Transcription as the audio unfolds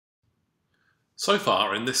So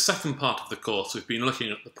far, in this second part of the course, we've been looking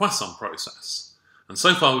at the Poisson process. And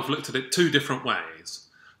so far, we've looked at it two different ways.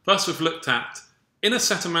 First, we've looked at, in a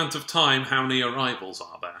set amount of time, how many arrivals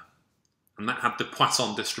are there? And that had the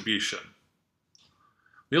Poisson distribution.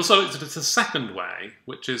 We also looked at it a second way,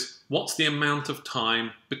 which is, what's the amount of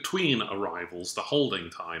time between arrivals, the holding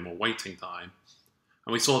time or waiting time?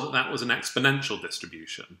 And we saw that that was an exponential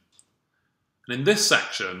distribution. And in this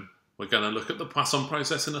section, we're going to look at the Poisson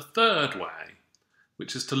process in a third way,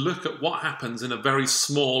 which is to look at what happens in a very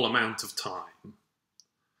small amount of time.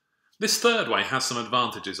 This third way has some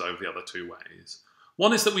advantages over the other two ways.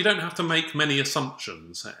 One is that we don't have to make many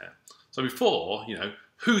assumptions here. So before,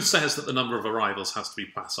 who says that the number of arrivals has to be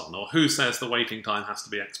Poisson, or who says the waiting time has to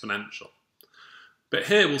be exponential? But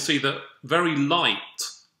here we'll see that very light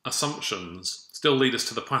assumptions still lead us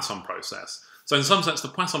to the Poisson process. So in some sense, the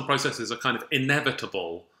Poisson process is a kind of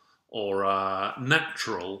inevitable or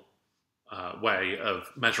natural way of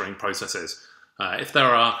measuring processes. If there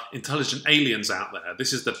are intelligent aliens out there,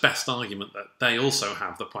 this is the best argument that they also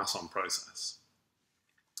have the Poisson process.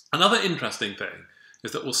 Another interesting thing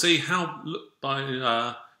is that we'll see how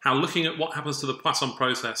looking at what happens to the Poisson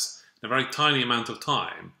process in a very tiny amount of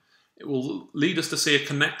time, it will lead us to see a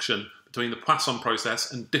connection between the Poisson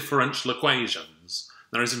process and differential equations.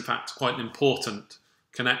 There is in fact quite an important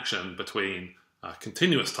connection between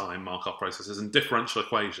continuous time Markov processes and differential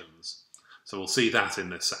equations. So we'll see that in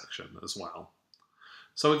this section as well.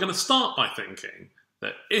 So we're going to start by thinking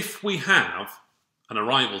that if we have an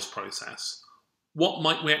arrivals process, what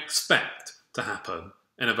might we expect to happen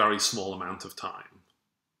in a very small amount of time?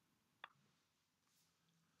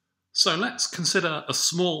 So let's consider a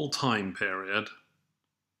small time period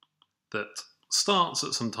that starts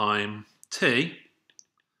at some time t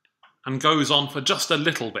and goes on for just a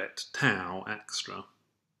little bit, tau extra.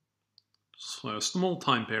 So a small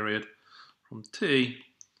time period from t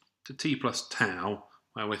to t plus tau,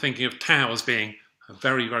 where we're thinking of tau as being a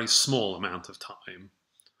very, very small amount of time.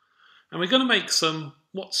 And we're going to make some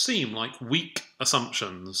what seem like weak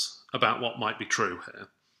assumptions about what might be true here.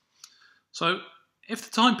 So if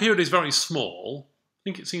the time period is very small, I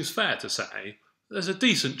think it seems fair to say there's a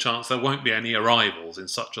decent chance there won't be any arrivals in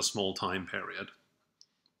such a small time period.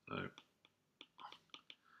 So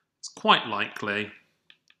it's quite likely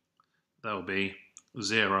there'll be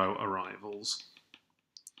 0 arrivals.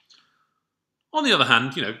 On the other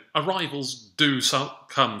hand, arrivals do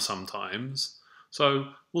come sometimes. So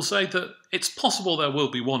we'll say that it's possible there will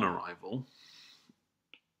be 1 arrival.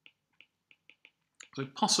 So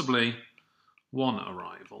possibly 1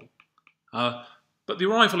 arrival. But the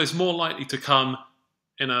arrival is more likely to come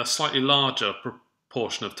in a slightly larger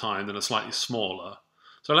proportion of time than a slightly smaller.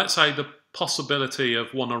 So let's say the possibility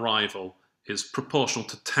of 1 arrival is proportional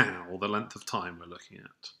to tau, the length of time we're looking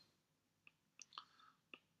at.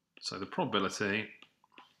 So the probability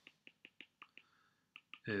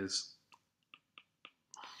is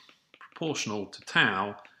proportional to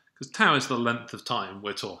tau, because tau is the length of time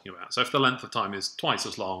we're talking about. So if the length of time is twice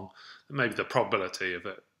as long, then maybe the probability of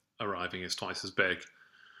it arriving is twice as big.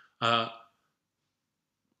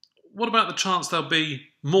 What about the chance there'll be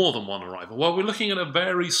more than 1 arrival? Well, we're looking at a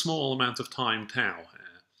very small amount of time tau here.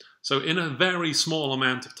 So in a very small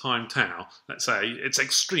amount of time tau, let's say it's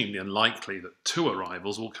extremely unlikely that 2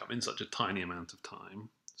 arrivals will come in such a tiny amount of time.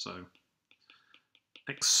 So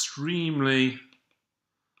extremely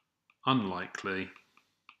unlikely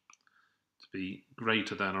to be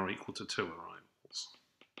greater than or equal to 2 arrivals.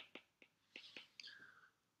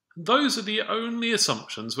 Those are the only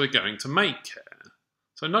assumptions we're going to make here.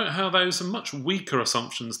 So note how those are much weaker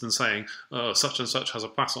assumptions than saying, oh, such and such has a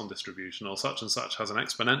Poisson distribution or such and such has an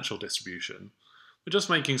exponential distribution. We're just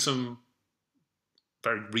making some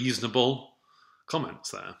very reasonable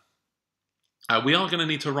comments there. We are going to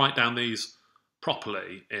need to write down these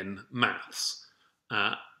properly in maths.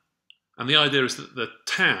 And the idea is that the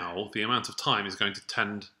tau, the amount of time, is going to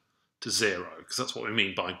tend to 0, because that's what we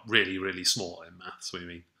mean by really, really small in maths. We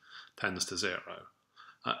mean tends to 0.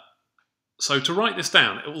 So to write this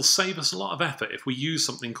down, it will save us a lot of effort if we use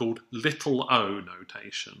something called little o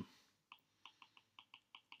notation.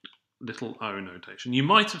 Little o notation. You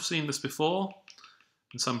might have seen this before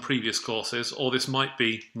in some previous courses, or this might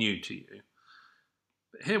be new to you.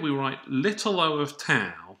 But here we write little o of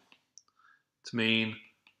tau to mean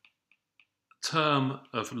a term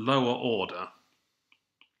of lower order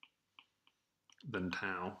than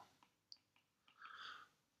tau.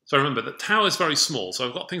 So remember that tau is very small, so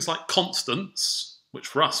I've got things like constants, which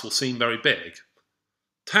for us will seem very big.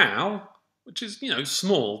 Tau, which is,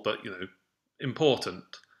 small but, important.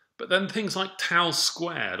 But then things like tau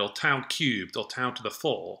squared or tau cubed or tau to the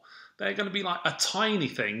 4, they're going to be like a tiny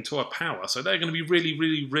thing to a power. So they're going to be really,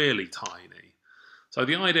 really, really tiny. So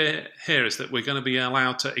the idea here is that we're going to be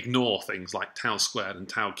allowed to ignore things like tau squared and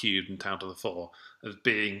tau cubed and tau to the 4 as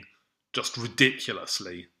being just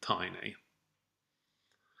ridiculously tiny.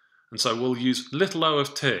 And so we'll use little o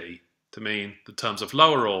of t to mean the terms of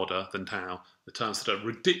lower order than tau, the terms that are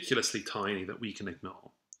ridiculously tiny that we can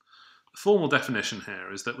ignore. The formal definition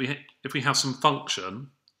here is that if we have some function,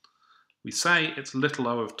 we say it's little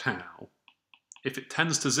o of tau if it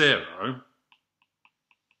tends to 0,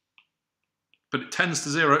 but it tends to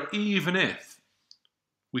 0 even if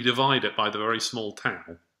we divide it by the very small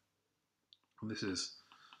tau. And this is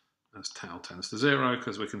as tau tends to 0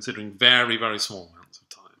 because we're considering very, very small amounts of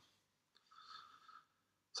time.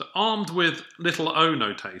 So armed with little o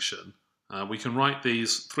notation, we can write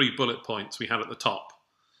these 3 bullet points we had at the top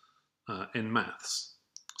in maths.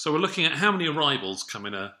 So we're looking at how many arrivals come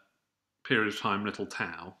in a period of time little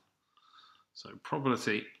tau. So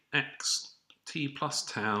probability x t plus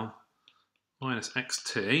tau minus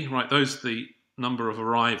xt. Right, those are the number of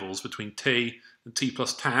arrivals between t and t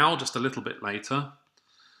plus tau, just a little bit later.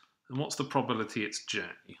 And what's the probability it's j?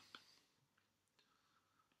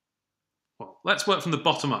 Well, let's work from the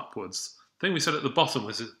bottom upwards. The thing we said at the bottom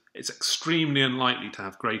was it's extremely unlikely to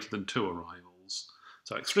have greater than 2 arrivals.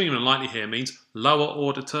 So extremely unlikely here means lower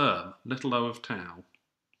order term, little o of tau.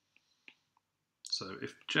 So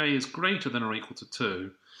if j is greater than or equal to 2,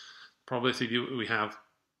 the probability that we have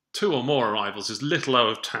 2 or more arrivals is little o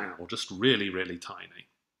of tau, just really, really tiny.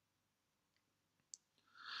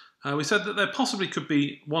 We said that there possibly could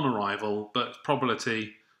be 1 arrival, but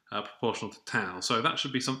probability proportional to tau. So that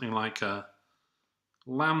should be something like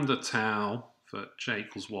lambda tau for j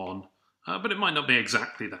equals 1, but it might not be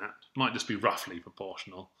exactly that. It might just be roughly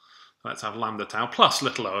proportional. Let's have lambda tau plus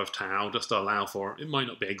little o of tau, just to allow for it. It might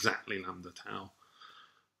not be exactly lambda tau.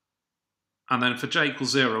 And then for j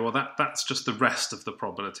equals 0, well, that's just the rest of the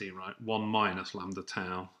probability, right? 1 minus lambda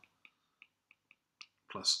tau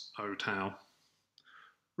plus o tau.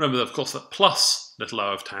 Remember, of course, that plus little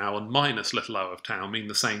o of tau and minus little o of tau mean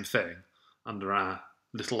the same thing under our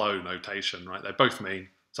little o notation, right? They both mean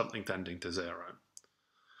something tending to 0.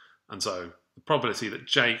 And so the probability that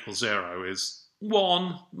j equals 0 is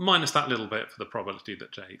 1 minus that little bit for the probability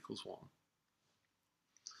that j equals 1.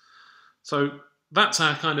 So that's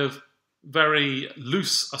our kind of very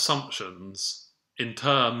loose assumptions in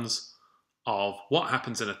terms of what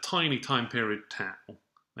happens in a tiny time period tau.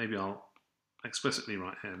 Maybe I'll explicitly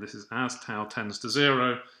write here, this is as tau tends to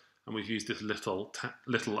 0, and we've used this little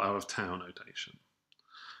o of tau notation.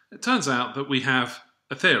 It turns out that we have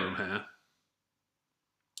a theorem here,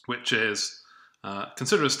 which is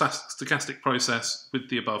consider a stochastic process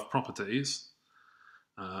with the above properties.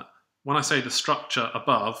 When I say the structure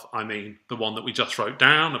above, I mean the one that we just wrote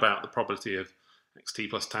down about the probability of xt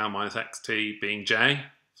plus tau minus xt being j,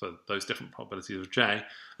 for those different probabilities of j.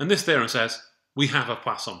 And this theorem says we have a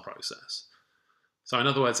Poisson process. So in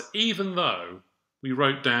other words, even though we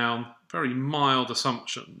wrote down very mild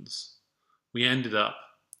assumptions, we ended up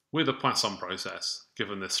with a Poisson process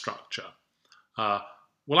given this structure.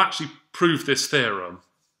 We'll actually prove this theorem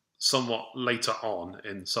somewhat later on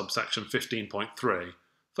in subsection 15.3.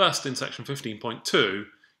 First, in section 15.2,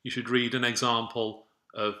 you should read an example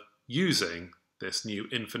of using this new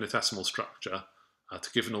infinitesimal structure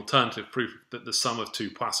to give an alternative proof that the sum of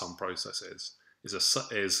 2 Poisson processes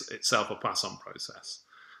is itself a Poisson process.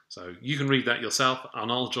 So you can read that yourself,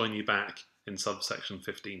 and I'll join you back in subsection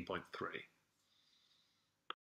 15.3.